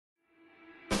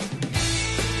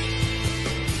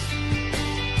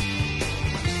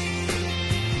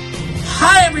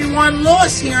everyone,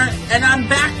 Lewis here, and I'm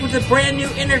back with a brand new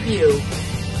interview.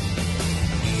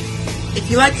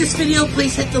 If you like this video,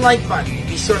 please hit the like button.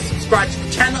 Be sure to subscribe to the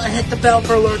channel and hit the bell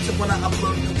for alerts of when I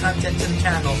upload new content to the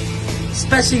channel,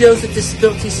 especially those with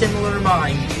disabilities similar to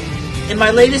mine. In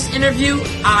my latest interview,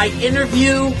 I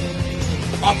interview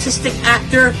autistic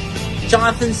actor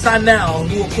Jonathan Simao,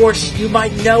 who of course you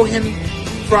might know him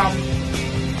from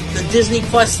the Disney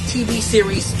Plus TV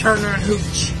series Turner and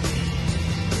Hooch.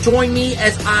 Join me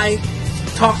as I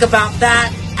talk about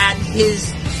that and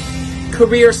his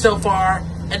career so far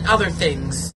and other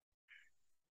things.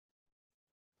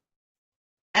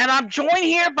 And I'm joined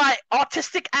here by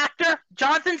autistic actor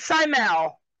Jonathan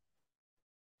Simao.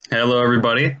 Hello,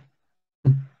 everybody.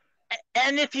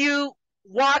 And if you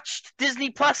watched Disney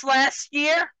Plus last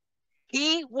year,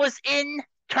 he was in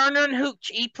Turner and Hooch.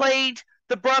 He played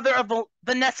the brother of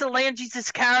Vanessa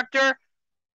Langes' character,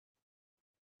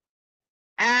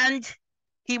 and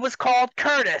he was called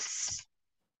Curtis.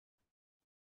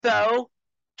 So,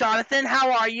 Jonathan,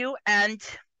 how are you? And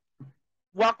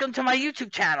welcome to my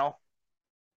YouTube channel.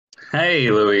 Hey,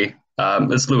 Louie.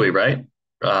 It's Louie, right?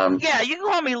 Yeah, you can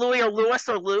call me Louie or Lewis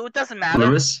or Lou. It doesn't matter.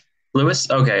 Lewis? Lewis?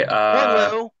 Okay.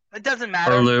 Or Lou. It doesn't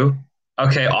matter. Or Lou.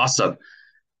 Okay, awesome.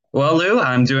 Well, Lou,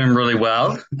 I'm doing really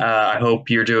well. I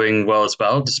hope you're doing well as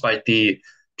well, despite the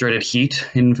dreaded heat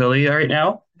in Philly right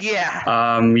now.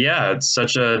 Yeah. Yeah, it's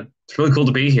really cool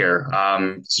to be here.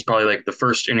 This is probably like the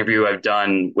first interview I've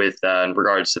done with in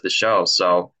regards to the show.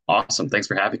 So awesome. Thanks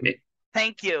for having me.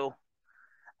 Thank you.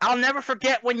 I'll never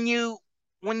forget when you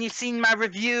seen my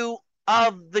review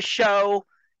of the show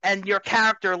and your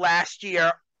character last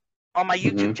year on my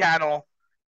YouTube channel,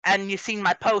 and you seen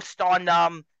my post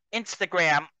on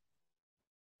Instagram.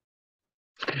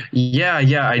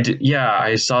 Yeah, I did. Yeah,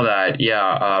 I saw that.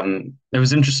 Yeah, it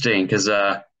was interesting because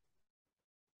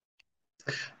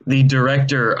the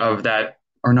director of that,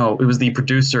 or no, it was the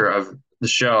producer of the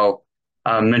show,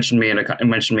 mentioned me in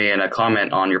a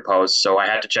comment on your post. So I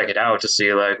had to check it out to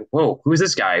see, like, whoa, who's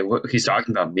this guy? He's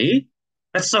talking about me?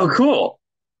 That's so cool.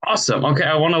 Awesome. Okay,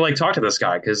 I want to like talk to this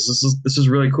guy because this is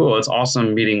really cool. It's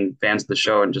awesome meeting fans of the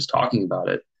show and just talking about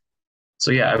it. So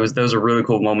yeah, that was a really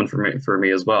cool moment for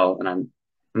me as well, and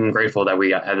I'm grateful that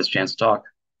we had this chance to talk.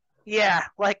 Yeah,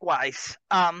 likewise.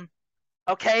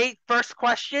 Okay, first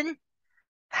question.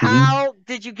 Hmm. How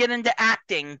did you get into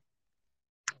acting?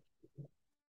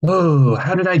 Whoa,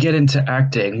 how did I get into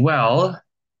acting? Well,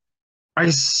 I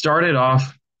started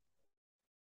off,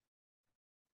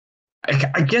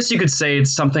 I guess you could say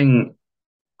it's something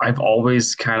I've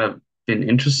always kind of been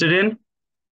interested in.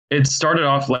 It started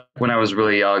off like when I was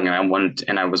really young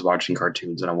and I was watching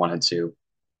cartoons and I wanted to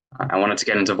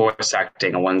get into voice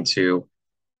acting. I wanted to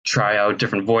try out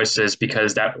different voices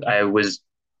because that I was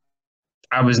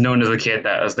known as a kid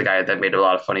that as the guy that made a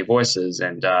lot of funny voices,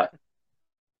 and I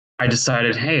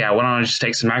decided, hey, I want to just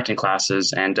take some acting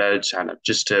classes and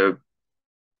just to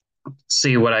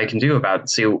see what I can do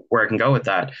see where I can go with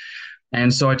that.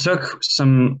 And so I took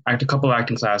a couple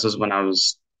acting classes when I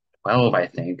was 12, I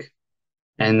think,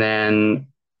 and then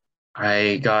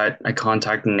I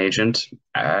contacted an agent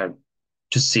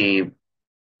to see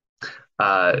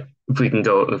if we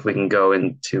can go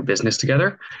into business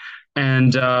together.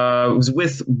 And I was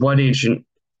with one agent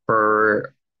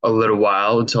for a little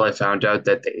while until I found out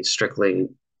that they strictly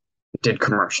did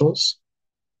commercials,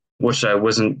 which I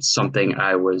wasn't something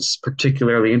I was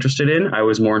particularly interested in. I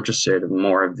was more interested in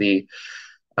more of the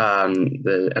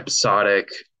episodic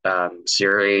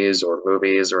series or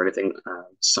movies or anything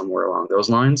somewhere along those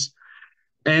lines.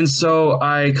 And so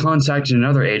I contacted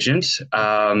another agent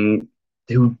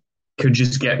who could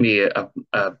just get me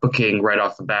a booking right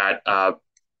off the bat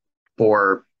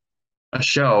for a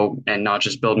show and not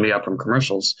just build me up from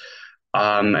commercials.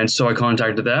 And so I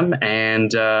contacted them,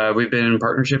 and we've been in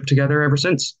partnership together ever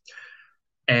since.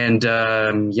 And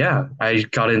yeah, I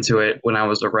got into it when I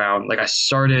was around, like I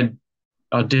started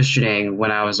auditioning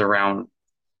when I was around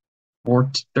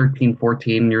 13,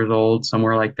 14 years old,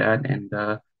 somewhere like that.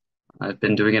 And I've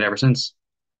been doing it ever since.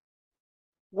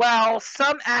 Well,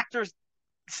 some actors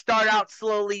start out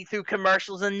slowly through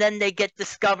commercials and then they get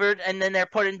discovered and then they're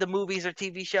put into movies or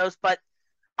TV shows, but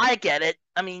I get it.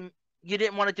 I mean, you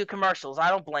didn't want to do commercials. I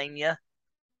don't blame you.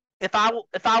 If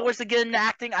I was to get into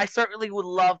acting, I certainly would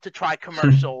love to try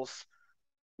commercials.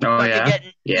 Oh But yeah,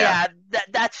 yeah, yeah,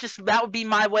 that would be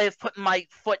my way of putting my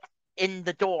foot in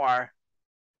the door.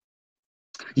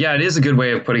 yeah. It is a good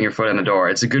way of putting your foot in the door.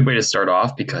 It's a good way to start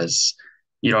off because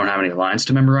you don't have any lines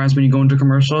to memorize when you go into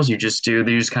commercials. You just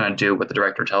kind of do what the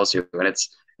director tells you, and it's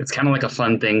kind of like a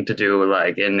fun thing to do.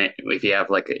 Like,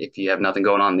 if you have nothing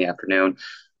going on in the afternoon,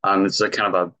 it's like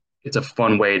kind of it's a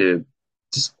fun way to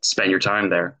just spend your time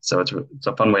there. So it's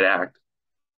a fun way to act.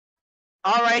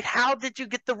 All right, how did you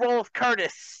get the role of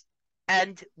Curtis?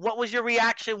 And what was your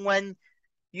reaction when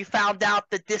you found out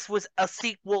that this was a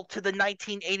sequel to the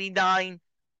 1989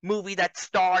 movie that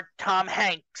starred Tom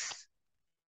Hanks?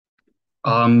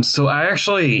 So I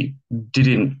actually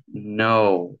didn't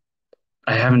know.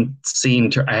 I hadn't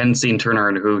seen Turner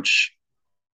and Hooch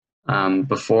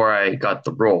before I got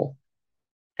the role,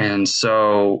 and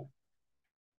so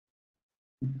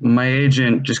my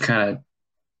agent just kind of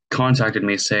contacted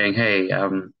me saying, "Hey,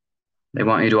 they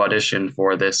want you to audition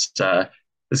for this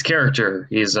character.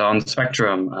 He's on the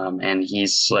spectrum, and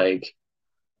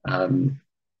um,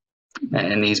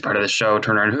 and he's part of the show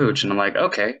Turner and Hooch." And I'm like,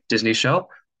 "Okay, Disney show.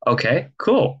 Okay,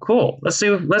 cool, cool. Let's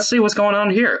see what's going on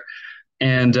here."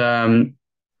 And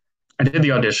I did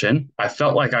the audition. I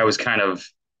felt like I was kind of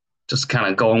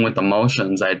going with the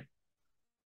motions.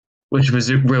 Which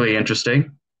was really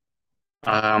interesting.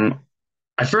 Um,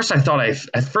 at first I thought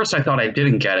I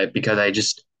didn't get it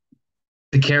because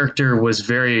the character was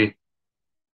very.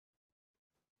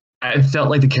 I felt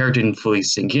like the character didn't fully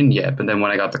sink in yet. But then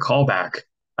when I got the call back,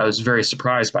 I was very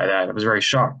surprised by that. I was very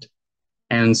shocked,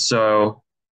 and so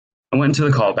I went to the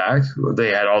callback. They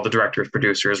had all the directors,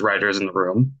 producers, writers in the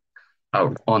room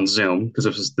on Zoom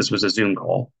because this was a Zoom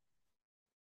call.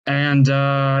 And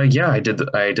yeah, I did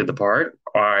the part.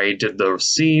 I did the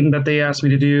scene that they asked me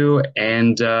to do,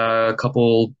 and a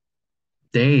couple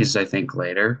days, I think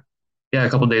later, yeah, a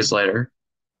couple days later,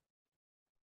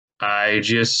 I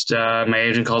just my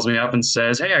agent calls me up and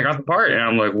says, "Hey, I got the part," and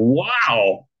I'm like,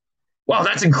 "Wow, wow,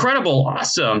 that's incredible,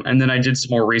 awesome!" And then I did some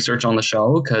more research on the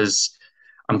show because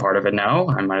I'm part of it now.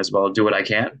 I might as well do what I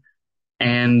can,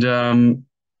 and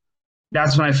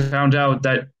that's when I found out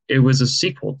that it was a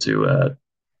sequel to a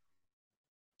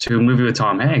movie with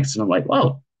Tom Hanks, and I'm like,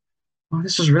 "Whoa, oh,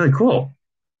 this is really cool."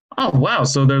 Oh wow!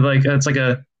 So they're like it's like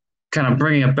a kind of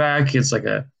bringing it back. It's like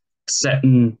a set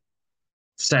in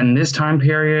set in this time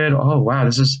period. Oh wow,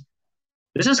 this is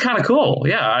kind of cool.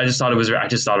 Yeah, I just thought it was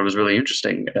really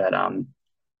interesting that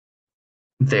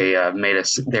they've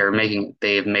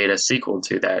made a sequel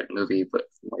to that movie, but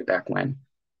way back when.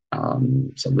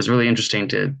 So it was really interesting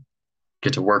to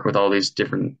get to work with all these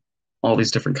different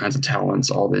kinds of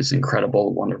talents, all these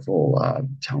incredible, wonderful,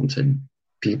 talented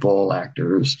people,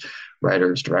 actors,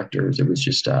 writers, directors. It was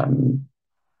just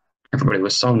everybody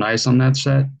was so nice on that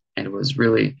set, and it was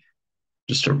really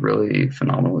just a really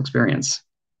phenomenal experience.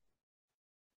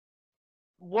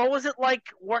 What was it like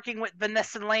working with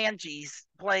Vanessa Langes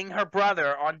playing her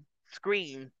brother on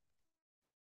screen?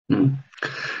 Mm.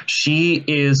 She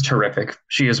is terrific.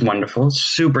 She is wonderful,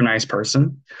 super nice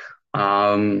person.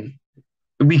 Um,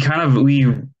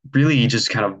 we really just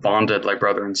kind of bonded like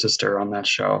brother and sister on that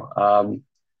show.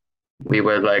 We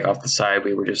would like off the side,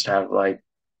 we would just have like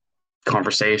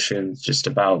conversations just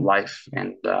about life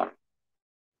and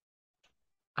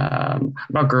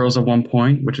about girls at one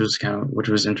point, which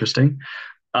was interesting.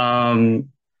 Um,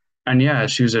 and yeah,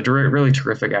 she was a really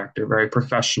terrific actor, very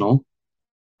professional,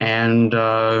 and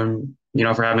you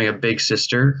know, for having a big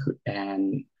sister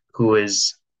and who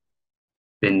has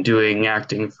been doing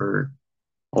acting for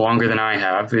longer than I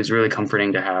have, it's really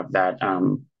comforting to have that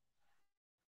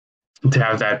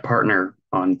partner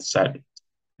on set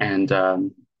and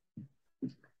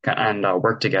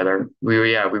work together. We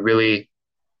really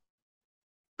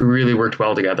worked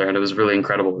well together, and it was a really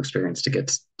incredible experience to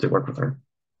get to work with her.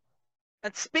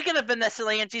 And speaking of Vanessa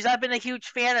Langes, I've been a huge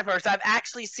fan of hers. I've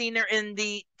actually seen her in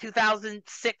the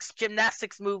 2006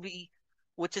 gymnastics movie,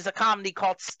 which is a comedy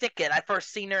called Stick It. I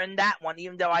first seen her in that one,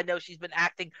 even though I know she's been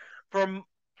acting for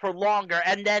for longer.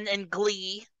 And then in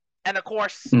Glee, and of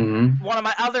course, Hmm. one of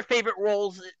my other favorite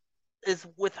roles is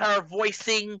with her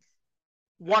voicing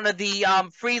one of the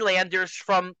Freelanders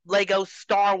from Lego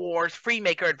Star Wars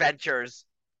Freemaker Adventures.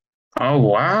 Oh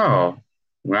wow,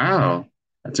 wow,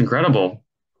 that's incredible.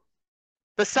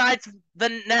 Besides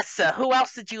Vanessa, who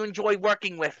else did you enjoy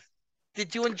working with?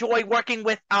 Did you enjoy working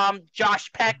with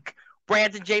Josh Peck,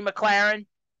 Brandon J. McLaren?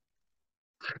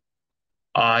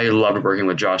 I loved working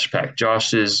with Josh Peck.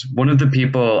 Josh is one of the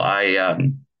people I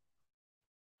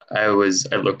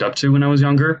looked up to when I was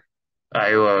younger.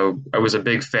 I was a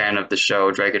big fan of the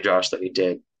show Drake and Josh that he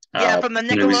did Yeah, from the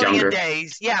when he was Nickelodeon younger.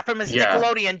 days. Yeah, from his Yeah,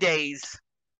 Nickelodeon days.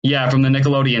 yeah, from the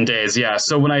Nickelodeon days. Yeah.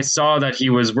 So when I saw that he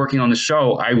was working on the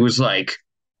show, I was like,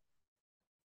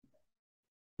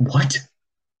 "What?"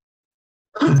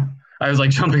 I was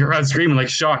like jumping around, screaming, like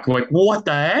shocked, like, "What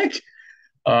the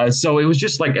heck?" So it was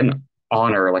just like an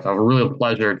honor, like a real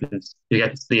pleasure to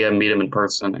get to see him, meet him in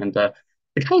person, and the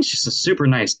guy's just a super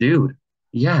nice dude.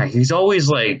 Yeah, he's always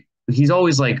like he's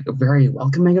always like very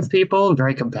welcoming of people and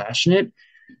very compassionate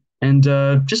and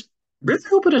just really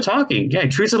open to talking. Yeah, he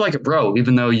treats it like a bro,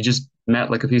 even though you just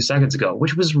met like a few seconds ago,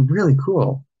 which was really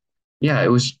cool. Yeah, it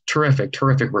was terrific,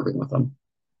 terrific working with him.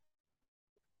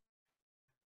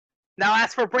 Now,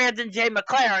 as for Brandon J.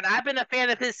 McLaren, I've been a fan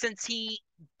of his since he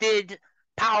did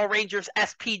Power Rangers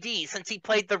SPD, since he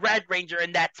played the Red Ranger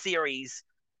in that series.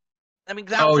 I mean,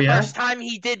 that was Oh the yeah. first time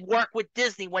he did work with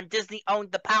Disney when Disney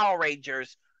owned the Power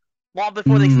Rangers, long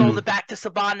before they sold Mm, it back to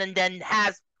Saban and then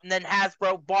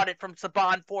Hasbro bought it from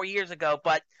Saban 4 years ago.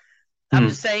 But I'm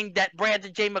just mm, saying that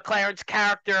Brandon J. McLaren's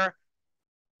character,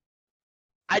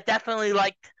 I definitely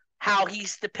liked how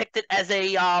he's depicted as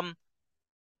a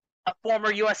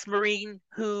former U.S. Marine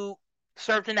who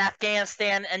served in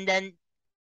Afghanistan and then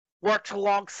worked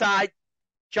alongside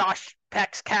Josh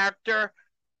Peck's character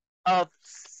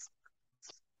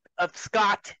of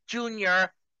Scott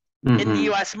Jr. in the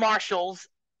hmm U.S. Marshals,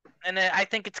 and I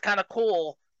think it's kind of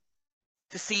cool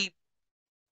to see.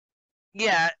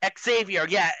 Yeah, Xavier.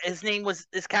 Yeah, his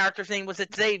character's name was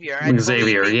Xavier, and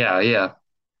believe Xavier, me, yeah, yeah.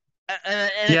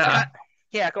 and it's kind. Yeah.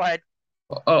 Yeah, go ahead.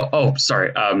 Oh,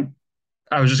 sorry.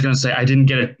 I was just gonna say I didn't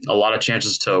get a lot of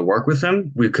chances to work with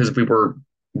him because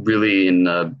really in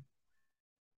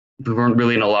we weren't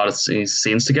really in a lot of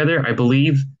scenes together. I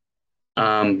believe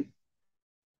um,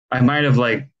 I might have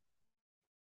like,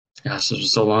 gosh, this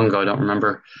was so long ago. I don't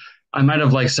remember. I might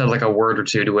have like said like a word or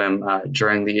two to him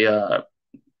during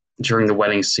the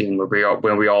wedding scene where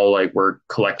when we all like were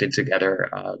collected together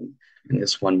in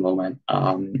this one moment.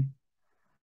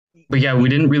 But yeah, we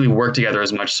didn't really work together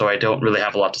as much, so I don't really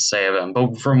have a lot to say of him.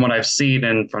 But from what I've seen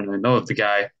and from what I know of the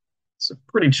guy, he's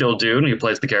a pretty chill dude, and he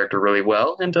plays the character really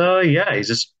well. And yeah, he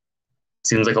just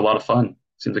seems like a lot of fun.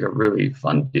 Seems like a really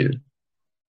fun dude.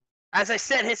 As I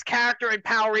said, his character in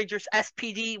Power Rangers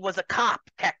SPD was a cop,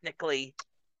 technically.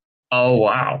 Oh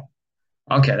wow.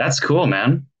 Okay, that's cool,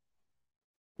 man.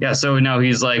 Yeah, so now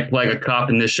he's like a cop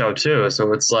in this show too.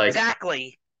 So it's like,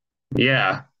 Exactly.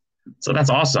 yeah. So that's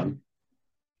awesome.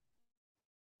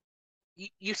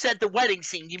 You said the wedding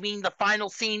scene. You mean the final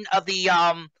scene of the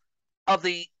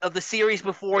series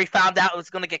before he found out it was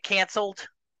going to get canceled?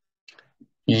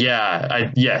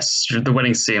 Yeah, yes, the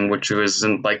wedding scene, which was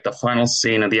in like the final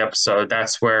scene of the episode.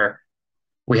 That's where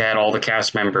we had all the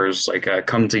cast members like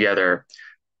come together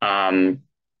um,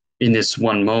 in this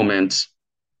one moment,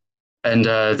 and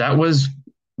that was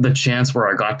the chance where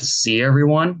I got to see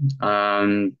everyone.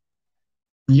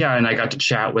 Yeah, and I got to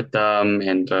chat with them,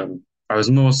 and I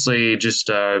was mostly just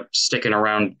sticking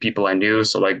around people I knew,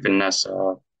 so like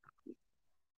Vanessa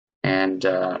and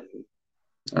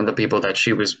the people that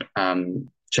she was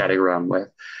chatting around with.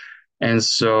 And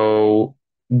so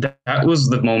that was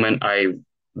the moment I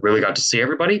really got to see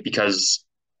everybody because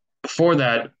before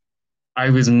that, I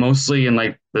was mostly in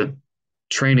like the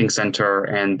training center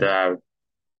and the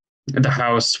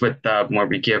house with where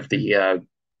we give the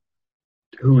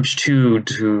Hooch to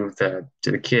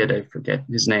the kid. I forget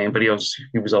his name, but he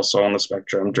was also on the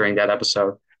spectrum during that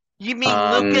episode. You mean Um,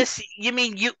 Lucas? You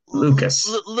mean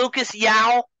Lucas. Lucas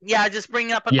Yao? Yeah, just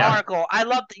bringing up an Yeah. article. I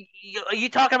love. Are you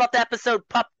talking about the episode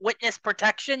Pup Witness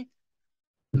Protection?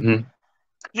 Mm-hmm.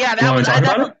 Yeah, You that want was. to I talk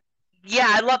about definitely. it? Yeah,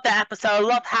 I love that episode. I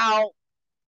love how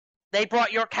they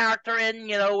brought your character in.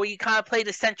 You know, where you kind of played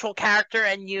a central character,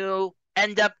 and you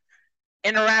end up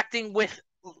interacting with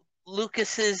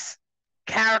Lucas's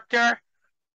character,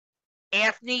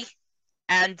 Anthony,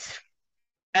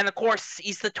 and of course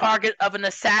he's the target of an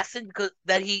assassin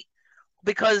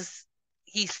because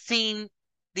he's seen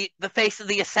the face of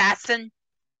the assassin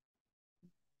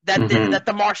Mm-hmm. that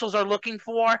the marshals are looking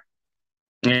for.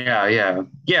 Yeah, yeah,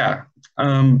 yeah.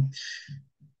 Um,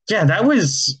 yeah, that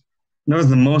was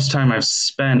the most time I've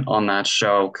spent on that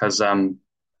show because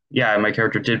yeah, my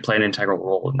character did play an integral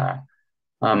role in that.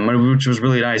 Which was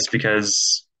really nice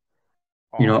because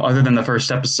other than Aww. the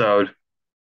first episode,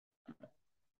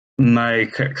 my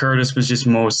Curtis was just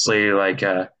mostly like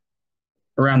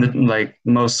around the like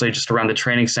mostly just around the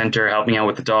training center, helping out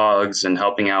with the dogs and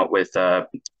helping out with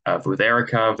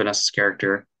Erica, Vanessa's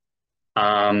character.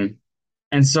 Um,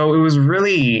 and so it was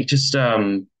really just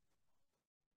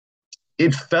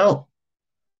it felt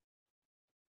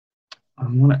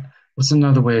what's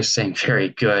another way of saying very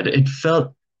good?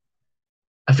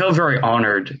 I felt very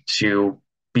honored to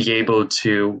be able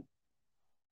to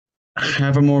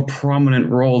have a more prominent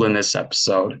role in this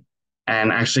episode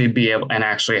and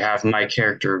actually have my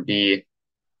character be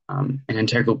an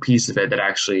integral piece of it that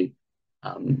actually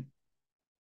um,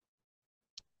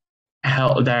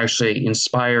 that actually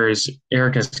inspires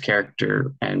Erica's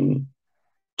character and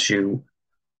to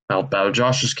help out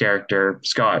Josh's character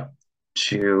Scott.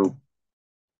 to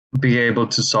be able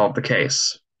to solve the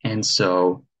case. And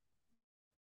so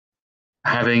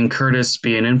having Curtis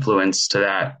be an influence to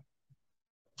that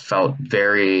felt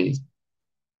very,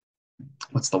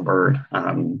 what's the word?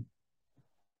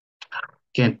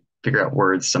 Can't figure out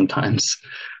words sometimes.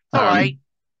 All right.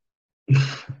 Um,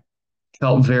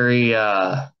 felt very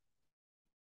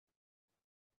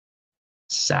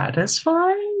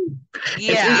satisfying.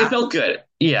 It Yeah. felt good.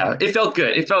 Yeah, it felt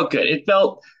good. It felt good. It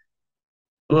felt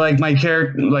like my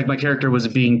character was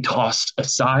being tossed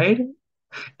aside.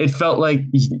 It felt like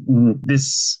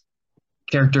this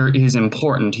character is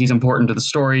important. He's important to the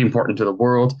story, important to the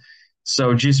world.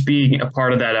 So just being a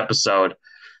part of that episode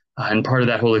and part of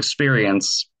that whole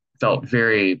experience felt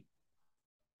very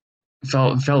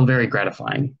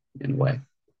gratifying in a way.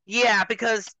 Yeah,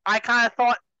 because I kind of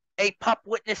thought a pup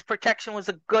witness protection was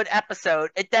a good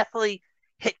episode. It definitely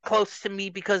hit close to me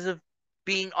because of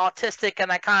being autistic,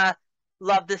 and I kind of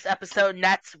love this episode, and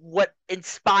that's what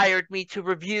inspired me to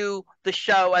review the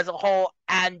show as a whole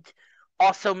and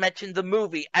also mention the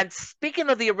movie. And speaking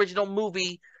of the original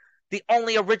movie, the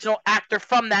only original actor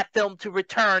from that film to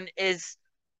return is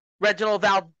Reginald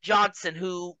Val Johnson,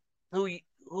 who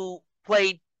who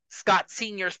played Scott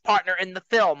Senior's partner in the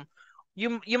film.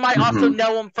 You might also Mm-hmm.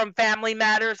 know him from Family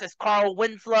Matters as Carl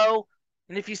Winslow,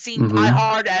 and if you've seen Die Mm-hmm.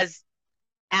 Hard as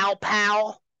Al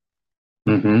Powell,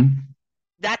 Mm-hmm.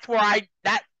 that's where I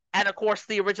that and of course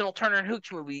the original Turner and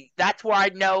Hooch movie. That's where I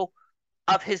know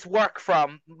of his work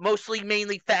from, mostly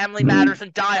mainly Family Mm-hmm. Matters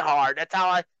and Die Hard. That's how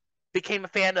I became a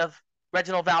fan of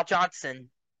Reginald Val Johnson.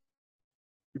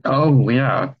 Oh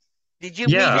yeah. Did you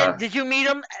meet him? Yeah. Did you meet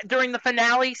him during the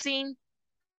finale scene?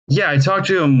 Yeah, I talked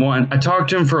to him I talked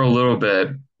to him for a little bit.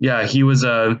 Yeah, he was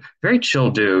a very chill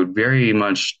dude, very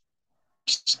much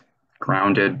just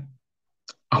grounded.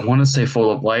 I want to say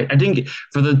full of light. I didn't get,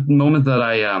 for the moment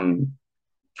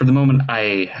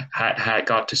I had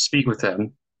got to speak with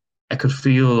him, I could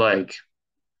feel like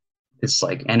this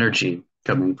like energy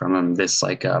coming from him, this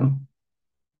like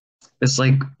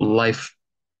life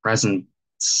presence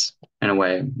in a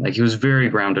way. Like he was very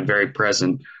grounded, very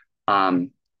present.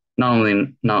 Um, not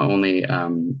only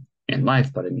in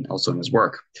life, but also in his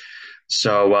work.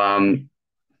 So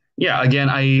yeah, again,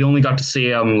 I only got to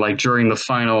see him like during the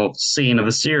final scene of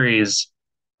the series.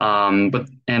 But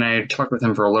and I talked with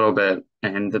him for a little bit,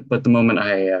 but the moment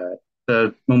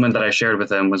that I shared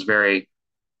with him was very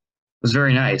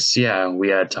nice. Yeah, we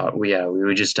had talked. We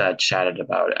just chatted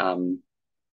about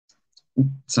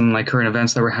some like current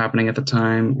events that were happening at the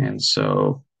time, and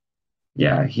so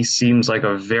yeah, he seems like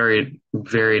a very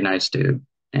nice dude.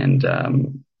 And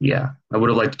yeah, I would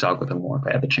have liked to talk with him more if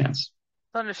I had the chance.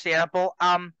 Understandable.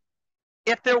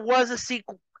 If there was a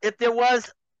sequel, if there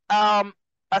was um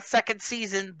a second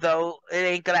season, though it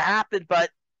ain't gonna happen, but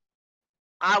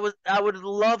I would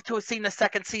love to have seen a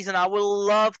second season. I would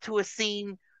love to have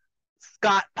seen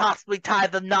Scott possibly tie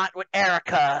the knot with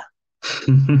Erica,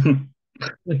 Oh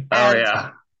and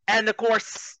yeah. of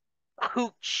course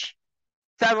Hooch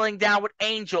settling down with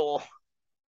Angel.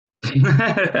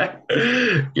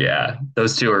 Yeah,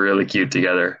 those two are really cute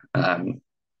together.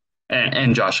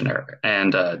 And Josh and Eric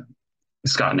and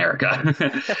Scott and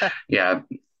Erica. Yeah.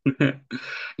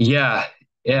 Yeah.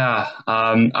 Yeah.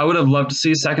 I would have loved to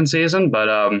see a second season, but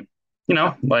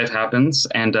life happens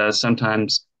and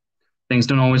sometimes things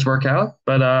don't always work out.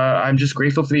 But I'm just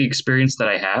grateful for the experience that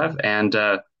I have. And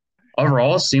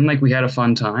overall, it seemed like we had a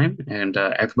fun time and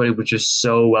everybody was just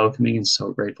so welcoming and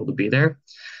so grateful to be there.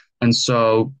 And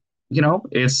so,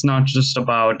 it's not just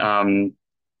about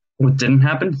what didn't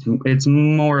happen. It's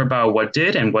more about what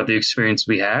did and what the experience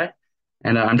we had.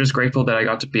 And I'm just grateful that I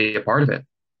got to be a part of it.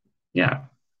 Yeah.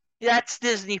 That's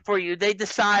Disney for you. They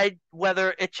decide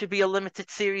whether it should be a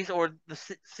limited series or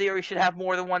the series should have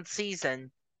more than one season.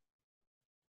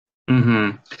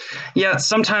 Hmm. Yeah.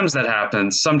 Sometimes that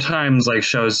happens. Sometimes, like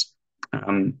shows,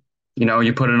 um,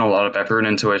 you put in a lot of effort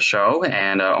into a show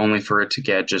and only for it to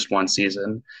get just one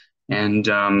season. And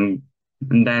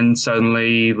then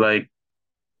suddenly, like,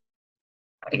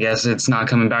 I guess it's not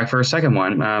coming back for a second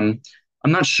one. I'm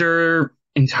not sure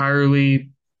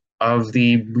entirely of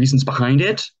the reasons behind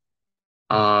it.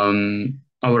 I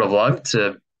would have loved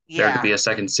there to Yeah, be a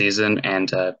second season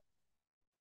and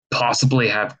possibly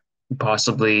have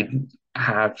possibly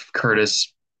have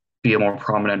Curtis be a more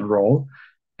prominent role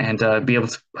and be able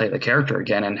to play the character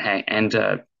again and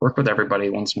work with everybody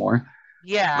once more.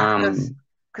 yeah, Um,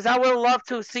 because I would have loved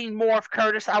to have seen more of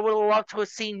Curtis. I would have loved to have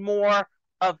seen more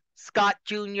of Scott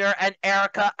Jr. and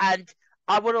Erica, and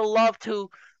I would have loved to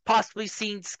possibly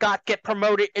seen Scott get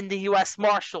promoted in the U.S.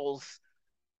 Marshals.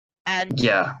 And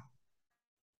yeah.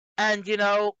 and you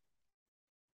know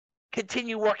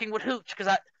continue working with Hooch because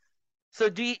I. So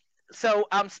do you? So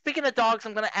speaking of dogs,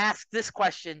 I'm going to ask this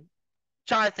question,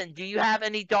 Jonathan. Do you have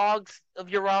any dogs of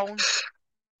your own?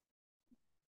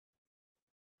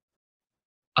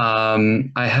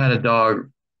 I had a dog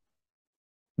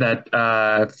that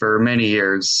for many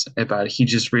years, but he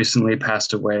just recently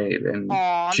passed away Oh, in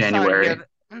I'm sorry to hear January. that.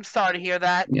 I'm sorry to hear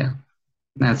that. Yeah,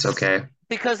 that's okay.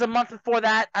 Because a month before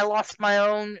that, I lost my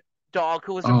own dog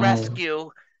who was a Oh,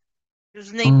 rescue. He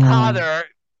was named oh, Potter.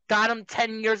 Got him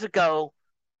 10 years ago.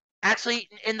 Actually,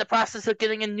 in the process of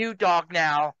getting a new dog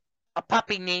now, a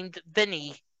puppy named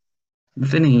Vinny.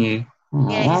 Vinny.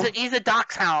 Yeah, Oh, he's a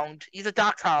dachshund. He's a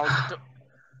dachshund.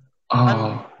 I'm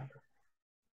oh,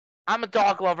 I'm a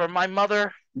dog lover. My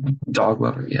mother, dog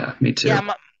lover. Yeah, me yeah,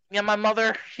 too. my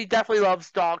mother, she definitely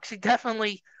loves dogs. She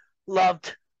definitely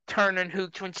loved Turn and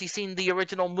Hooch when she seen the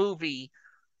original movie.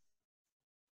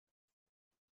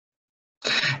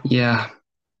 Yeah,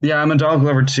 yeah, I'm a dog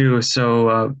lover too.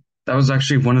 So that was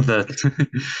actually one of the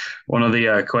one of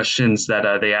the questions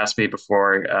that they asked me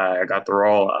before I got the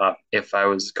role. If I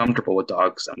was comfortable with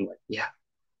dogs, I'm like, yeah,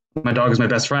 my dog is my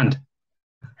best friend.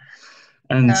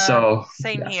 And so,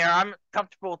 Same yeah, here. I'm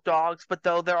comfortable with dogs, but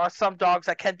though there are some dogs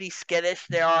that can be skittish,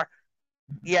 there are,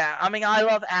 yeah, I mean, I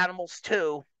love animals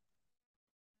too.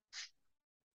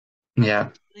 yeah.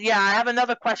 Yeah, I have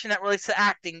another question that relates to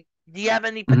acting. Do you have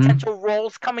any Hmm. potential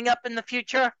roles coming up in the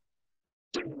future?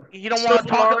 If you don't So want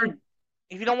to talk, far,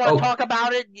 if you don't want to oh, talk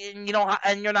about it, you know,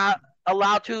 and you're not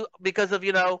allowed to because of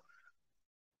user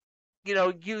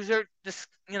just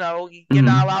you're not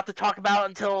mhm. allowed to talk about it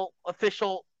until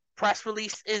official press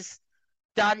release is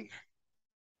done.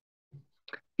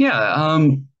 Yeah.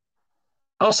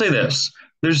 I'll say this: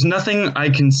 there's nothing I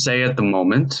can say at the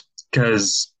moment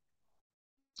because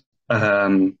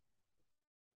um,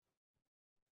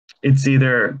 it's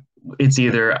either it's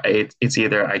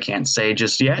either I can't say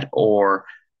just yet or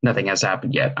nothing has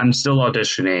happened yet. I'm still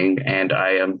auditioning and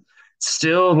I am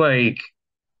still like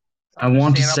It's I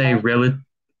want to say understandable. really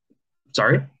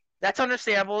sorry. That's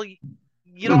understandable.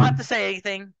 You don't have to Mhm. say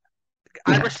anything.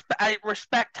 Yeah. I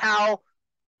respect how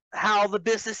the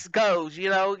business goes. You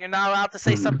know, you're not allowed to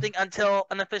say Mhm. something until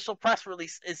an official press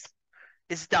release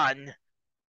is done.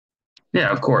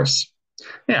 Yeah, of course.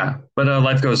 Yeah, but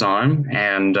life goes on,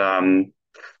 and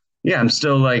yeah, I'm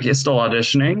still like it's still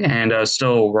auditioning and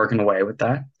still working away with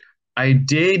that. I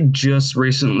did just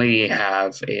recently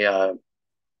have a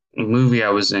movie I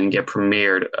was in get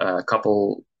premiered a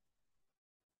couple,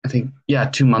 I think, yeah,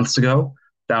 2 months ago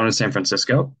down in San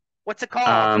Francisco. What's it called?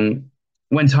 Um,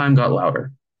 when time got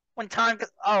louder. When time?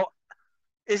 Oh,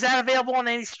 is that available on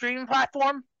any streaming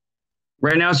platform?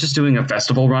 Right now, it's just doing a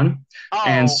festival run,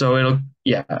 and Oh,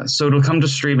 so it'll come to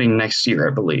streaming next year,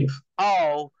 I believe.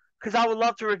 oh, because I would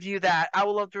love to review that. I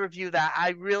would love to review that.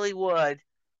 I really would.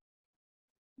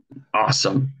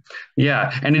 Awesome,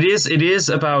 yeah, and it is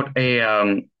about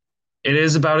a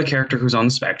character who's on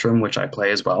the spectrum, which I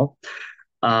play as well.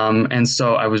 And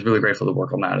so I was really grateful to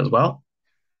work on that as well.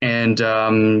 And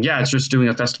yeah, it's just doing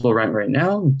a festival right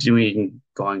now,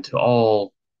 going to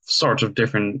all sorts of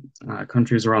different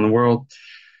countries around the world.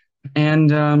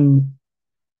 And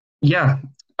yeah,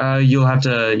 you'll have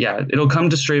to, yeah, it'll come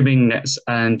to streaming next,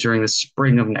 and during the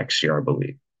spring of next year, I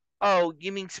believe. Oh,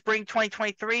 you mean spring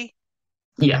 2023?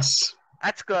 Yes.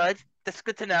 That's good. That's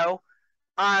good to know.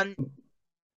 Um,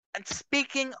 and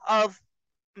speaking of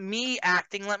me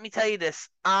acting, let me tell you this.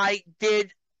 I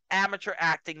did amateur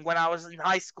acting when I was in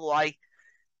high school.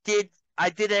 Did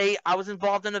I was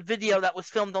involved in a video that was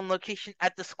filmed on location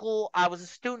at the school I was a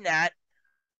student at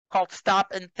called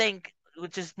Stop and Think,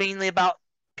 which is mainly about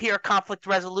peer conflict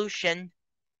resolution.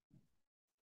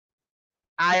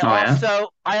 Oh, yeah.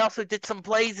 I also did some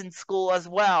plays in school as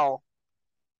well.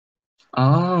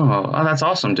 Oh, that's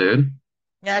awesome, dude.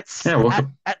 That's Yeah.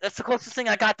 Well, that's the closest thing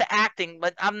I got to acting,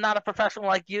 but I'm not a professional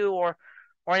like you or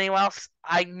anyone else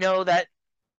I know that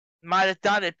might have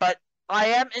done it. But I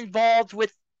am involved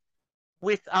with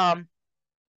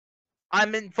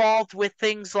I'm involved with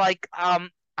things like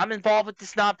I'm involved with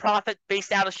this nonprofit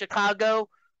based out of Chicago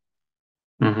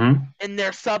mm-hmm. in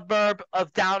their suburb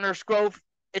of Downers Grove.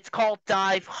 It's called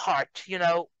Dive Heart. You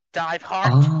know, Dive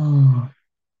Heart. Oh,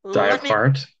 Die of Let me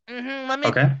Heart. mhm,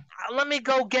 Okay. let me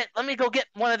go get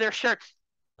one of their shirts.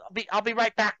 I'll be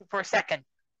right back for a second.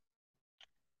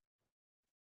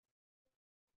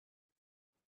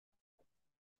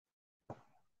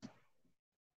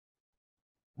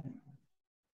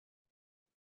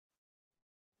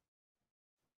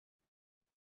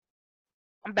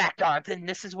 I'm back, Jonathan.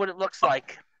 This is what it looks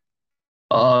like.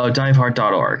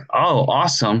 Diveheart.org. Oh,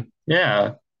 awesome.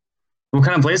 Yeah. What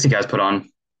kind of plays do you guys put on?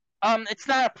 It's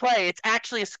not a play. It's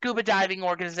actually a scuba diving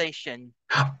organization.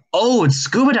 Oh, it's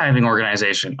scuba diving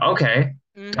organization. Okay.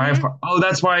 Mm-hmm. Oh,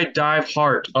 that's why Dive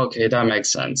Heart. Okay, that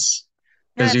makes sense.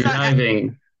 Yeah, Because it's you're not.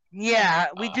 diving. Yeah,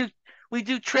 Uh, we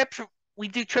do trips. We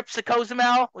do trips to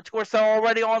Cozumel, which of course are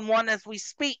already on one as we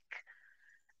speak.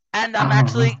 And oh, I'm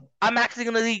actually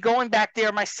going to be going back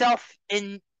there myself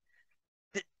in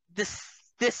th- this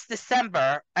this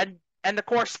December, and of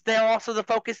course they're also the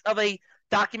focus of a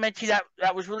documentary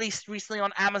that was released recently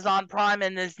on Amazon Prime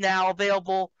and is now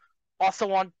available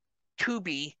also on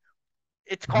Tubi.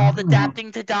 It's called oh.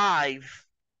 Adapting to Dive.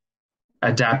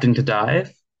 Adapting to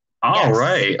dive? All Yes,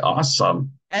 right,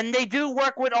 awesome. and they do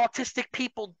work with autistic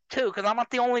people too, because I'm not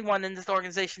the only one in this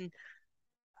organization.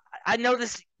 I know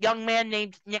this young man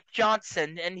named Nick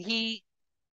Johnson, and he's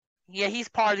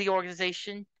part of the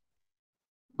organization.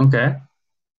 Okay,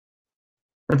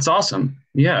 that's awesome.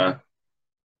 Yeah,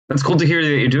 that's cool to hear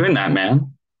that you're doing that,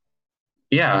 man.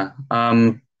 Yeah.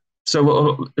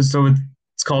 So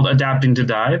it's called Adapting to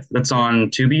Dive. That's Mm, on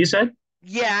Tubi, you said,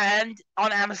 yeah, and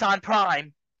on Amazon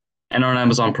Prime. and on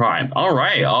Amazon Prime. All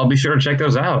right, I'll be sure to check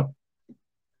those out.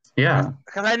 Yeah.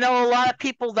 Because I know a lot of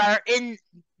people that are in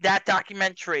that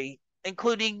documentary,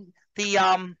 including the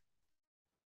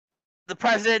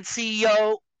president,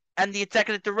 CEO, and the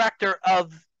executive director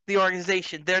of the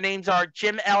organization. Their names are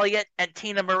Jim Elliott and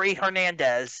Tina Marie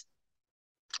Hernandez.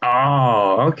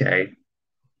 Oh, okay.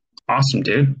 Awesome,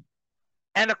 dude.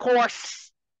 And of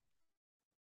course,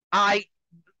 I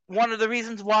one of the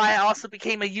reasons why I also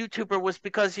became a YouTuber was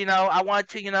because I wanted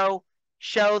to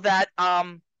show that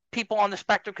people on the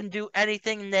spectrum can do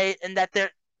anything, and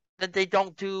that they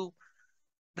don't do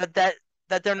that that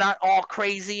that they're not all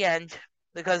crazy, and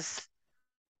because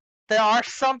there are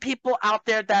some people out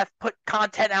there that put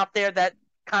content out there that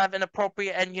kind of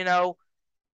inappropriate, and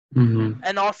Hmm.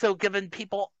 and also giving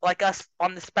people like us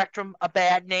on the spectrum a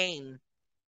bad name.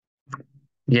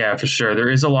 Yeah, for sure. There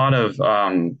is a lot of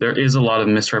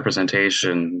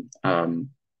misrepresentation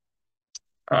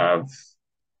of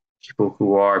people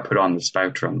who are put on the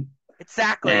spectrum.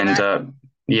 Exactly, and And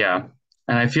yeah,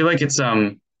 and I feel like it's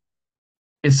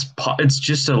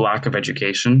just a lack of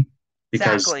education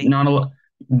because exactly, not a lot.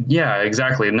 Yeah,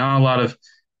 exactly. Not a lot of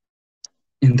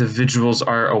individuals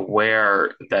are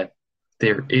aware that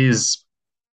there is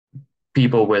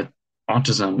people with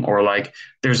autism, or like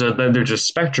there's a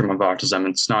spectrum of autism.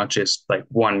 It's not just like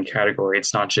one category.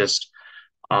 It's not just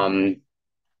um,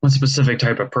 one specific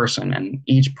type of person, and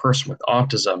each person with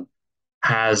autism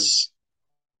has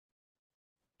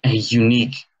a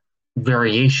unique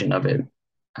variation of it.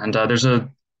 And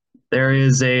there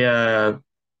is a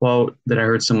quote that I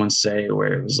heard someone say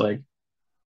where it was like,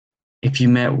 if you've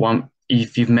met one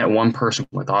person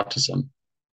with autism,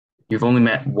 you've only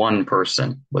met one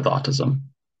person with autism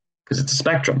because it's a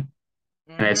spectrum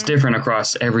and it's mm-hmm. different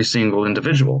across every single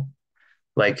individual.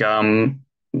 Like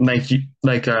like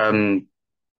like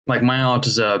like my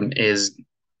autism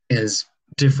is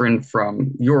different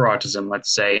from your autism,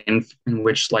 let's say, in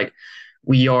which like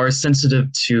we are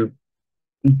sensitive to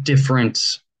different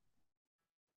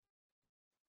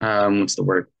what's the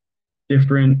word?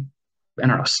 Different, I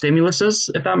don't know, stimuluses,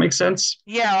 if that makes sense.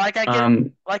 Yeah, like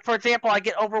Um, for example, I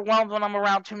get overwhelmed when I'm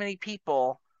around too many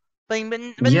people. But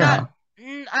not, yeah.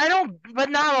 I don't, but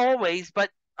not always. But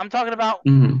I'm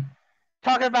Hmm.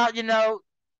 talking about,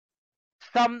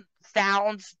 some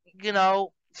sounds,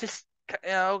 just,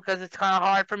 because it's kind of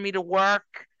hard for me to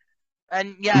work.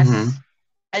 And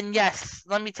Hmm. yes,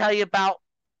 let me tell you about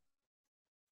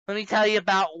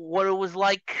what it was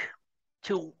like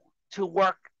to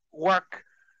work.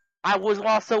 I was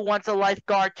also once a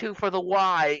lifeguard too for the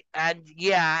Y, and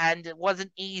yeah, and it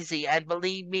wasn't easy. And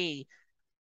believe me,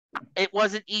 it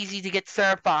wasn't easy to get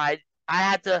certified. I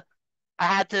had to I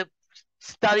had to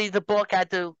study the book, I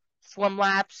had to swim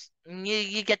laps.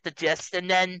 You get the gist. And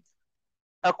then,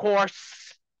 of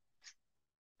course,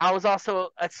 I was also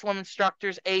a swim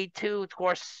instructor's aide too. Of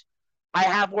course, I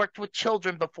have worked with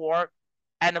children before,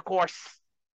 and of course,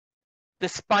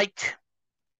 despite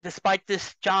despite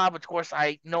this job, of course,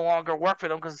 I no longer work for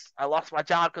them because I lost my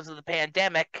job because of the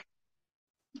pandemic.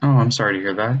 Oh, I'm sorry to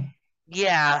hear that.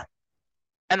 Yeah,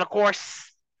 and of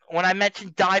course, when I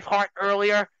mentioned Dive Heart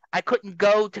earlier, I couldn't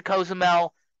go to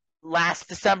Cozumel last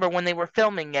December when they were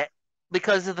filming it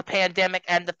because of the pandemic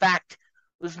and the fact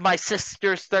it was my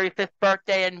sister's 35th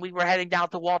birthday, and we were heading down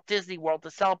to Walt Disney World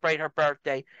to celebrate her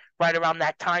birthday right around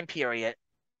that time period.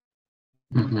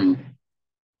 Hmm.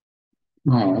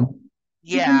 Oh.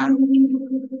 Yeah,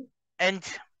 and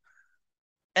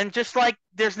just like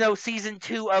there's no season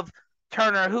two of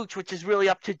Turner and Hooch, which is really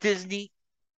up to Disney.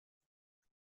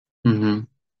 Hmm.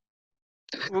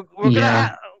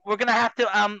 Yeah. we're gonna have to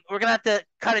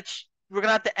cut it. We're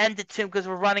gonna have to end it soon because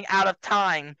we're running out of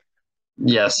time.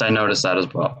 Yes, I noticed that as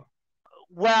well.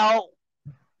 Well,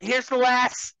 here's the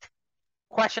last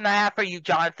question I have for you,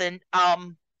 Jonathan.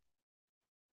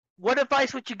 What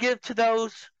advice would you give to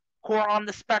those who are on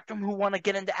the spectrum who want to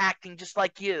get into acting just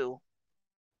like you?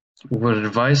 What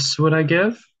advice would I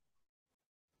give?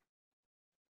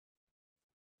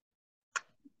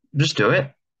 Just do it.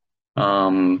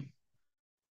 Um,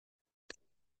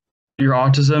 your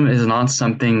autism is not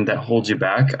something that holds you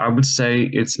back. I would say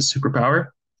it's a superpower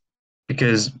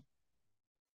because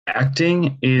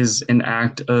acting is an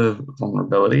act of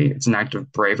vulnerability. It's an act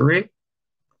of bravery.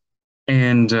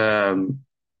 And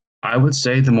I would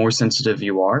say the more sensitive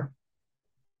you are,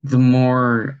 the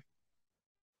more,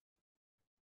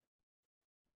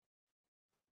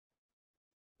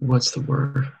 what's the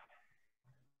word?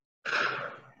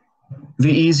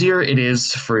 The easier it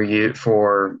is for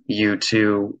you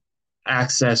to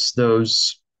access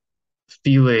those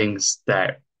feelings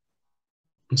that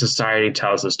society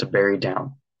tells us to bury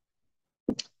down.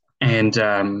 And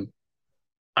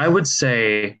I would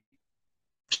say,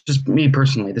 just me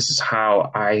personally, this is how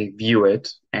I view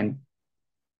it. And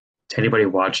to anybody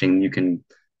watching, you can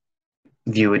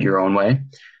view it your own way.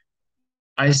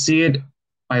 I see it,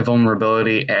 my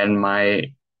vulnerability and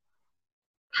my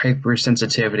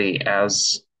hypersensitivity,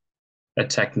 as a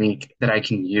technique that I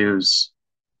can use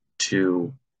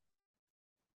to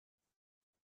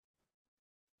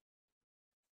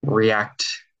react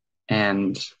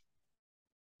and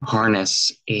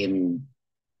harness in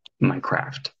my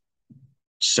craft.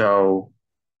 So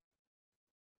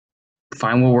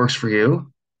find what works for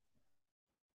you,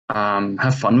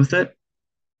 have fun with it,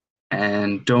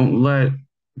 and don't let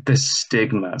the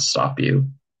stigma stop you,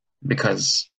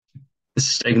 because the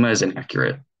stigma is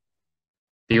inaccurate.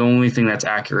 The only thing that's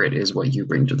accurate is what you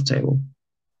bring to the table.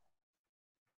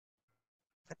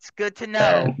 That's good to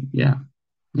know. Yeah.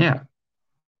 Yeah.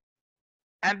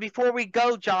 And before we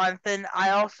go, Jonathan,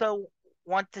 I also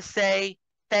want to say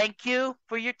thank you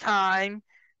for your time.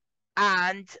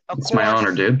 And It's my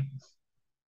honor, dude.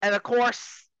 And of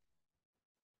course,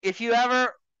 if you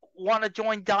ever want to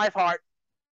join Diveheart,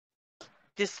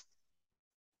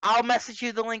 I'll message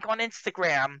you the link on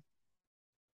Instagram.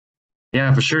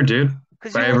 Yeah, for sure, dude.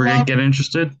 If I ever get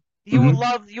interested. You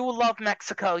will love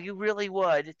Mexico. You really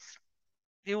would.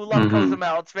 You will love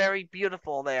Cozumel. It's very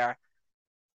beautiful there.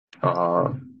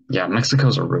 Yeah,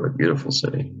 Mexico's a really beautiful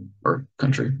city or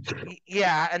country.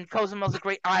 Yeah, and Cozumel's a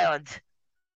great island.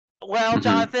 Well,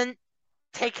 Jonathan,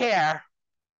 take care.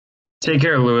 Take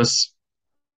care, Lewis.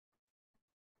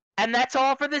 And that's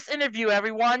all for this interview,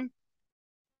 everyone.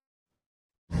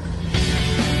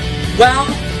 Well,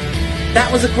 that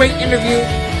was a great interview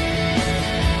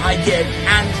I did,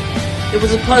 and it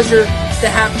was a pleasure to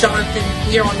have Jonathan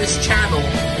here on this channel.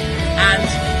 And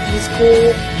he was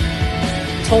cool,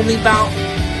 told me about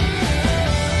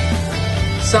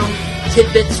some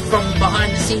tidbits from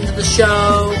behind the scenes of the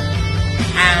show,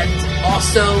 and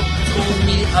also told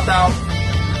me about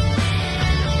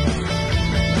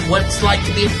what it's like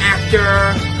to be an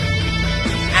actor,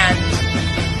 and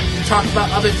he talked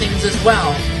about other things as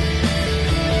well.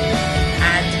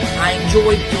 And I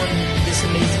enjoyed doing this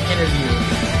amazing interview.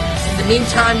 In the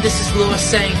meantime, this is Lewis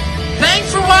saying,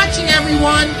 thanks for watching,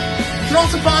 everyone! You can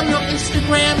also follow me on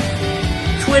Instagram,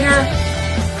 Twitter,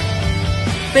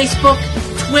 Facebook,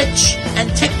 Twitch,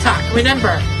 and TikTok.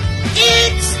 Remember,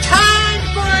 it's time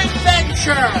for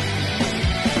adventure!